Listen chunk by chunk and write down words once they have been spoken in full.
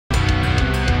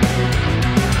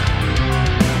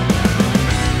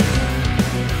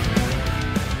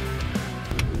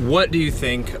what do you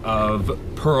think of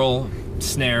Pearl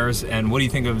snares, and what do you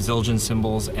think of Zildjian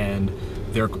cymbals and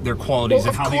their qualities? Well,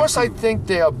 and how of course, I think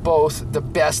they are both the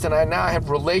best, and I now have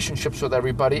relationships with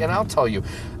everybody, and I'll tell you,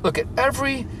 look, at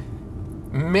every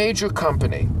major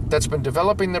company that's been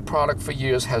developing their product for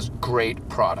years has great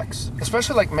products.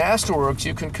 Especially like Masterworks,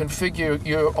 you can configure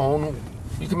your own,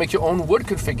 you can make your own wood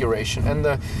configuration, and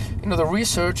the, you know, the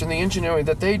research and the engineering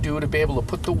that they do to be able to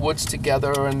put the woods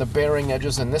together and the bearing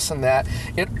edges and this and that,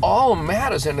 it all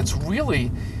matters, and it's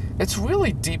really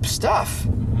deep stuff.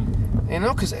 You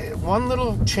know, because one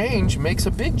little change makes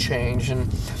a big change,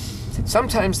 and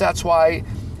sometimes that's why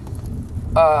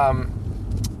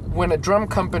when a drum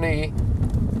company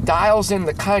dials in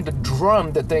the kind of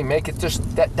drum that they make, it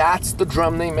just that's the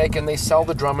drum they make, and they sell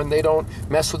the drum, and they don't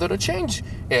mess with it or change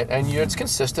it, and it's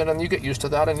consistent, and you get used to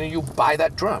that, and then you buy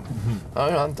that drum,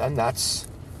 and that's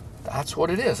what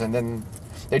it is. And then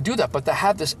they do that, but they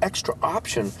have this extra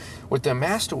option with their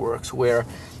Masterworks where,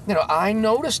 you know, I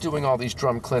noticed doing all these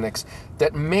drum clinics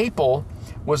that maple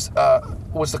was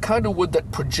the kind of wood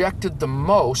that projected the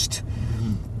most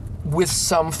with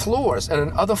some floors, and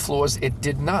in other floors it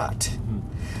did not.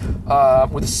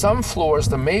 With some floors,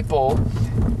 the maple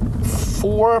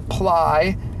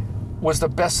 4-ply was the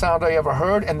best sound I ever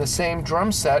heard, and the same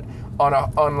drum set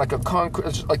on like a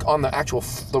concrete, like on the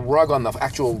rug on the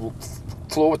actual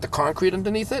floor with the concrete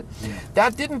underneath it. Yeah.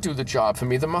 That didn't do the job for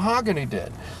me. The mahogany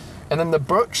did. And then the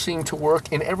birch seemed to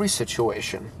work in every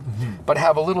situation, but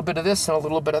have a little bit of this and a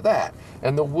little bit of that.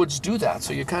 And the woods do that,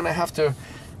 so you kind of have to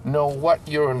know what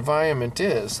your environment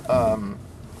is.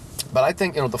 But I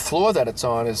think, you know, the floor that it's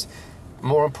on is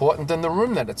more important than the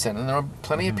room that it's in. And there are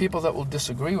plenty of people that will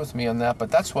disagree with me on that,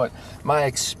 but that's what my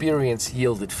experience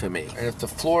yielded for me. And if the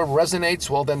floor resonates,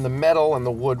 well, then the metal and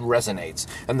the wood resonates,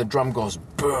 and the drum goes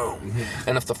boom.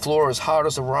 And if the floor is hard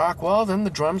as a rock, well, then the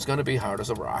drum's gonna be hard as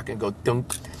a rock and go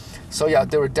dunk. So yeah,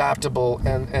 they're adaptable,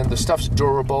 and the stuff's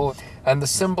durable. And the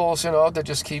cymbals, you know,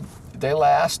 they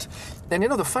last. And you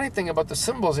know, the funny thing about the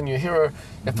cymbals, and you hear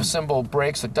if a cymbal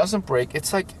breaks or doesn't break,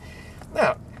 it's like,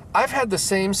 now, I've had the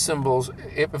same cymbals,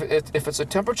 if it's a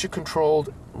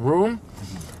temperature-controlled room,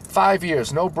 5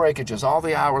 years, no breakages, all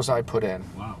the hours I put in.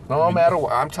 Wow. No matter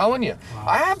what, I'm telling you. Wow.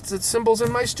 I have the cymbals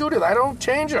in my studio. I don't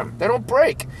change them. They don't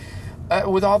break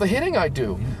with all the hitting I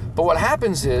do. But what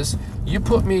happens is, you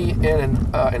put me in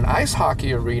an ice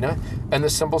hockey arena, and the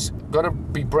cymbal's going to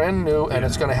be brand new, and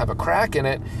it's going to have a crack in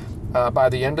it by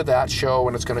the end of that show,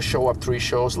 and it's going to show up 3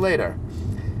 shows later.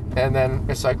 And then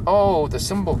it's like, oh, the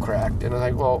cymbal cracked. And it's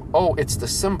like, well, oh, it's the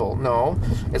cymbal. No,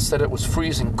 it's that it was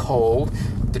freezing cold.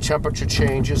 The temperature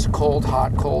changes, cold,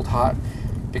 hot,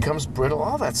 becomes brittle,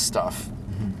 all that stuff.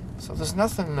 So there's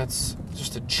nothing that's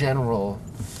just a general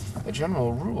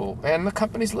rule. And the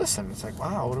companies listen. It's like,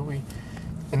 wow, what do we,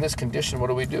 in this condition, what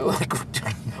do we do? Like,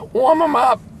 warm them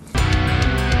up.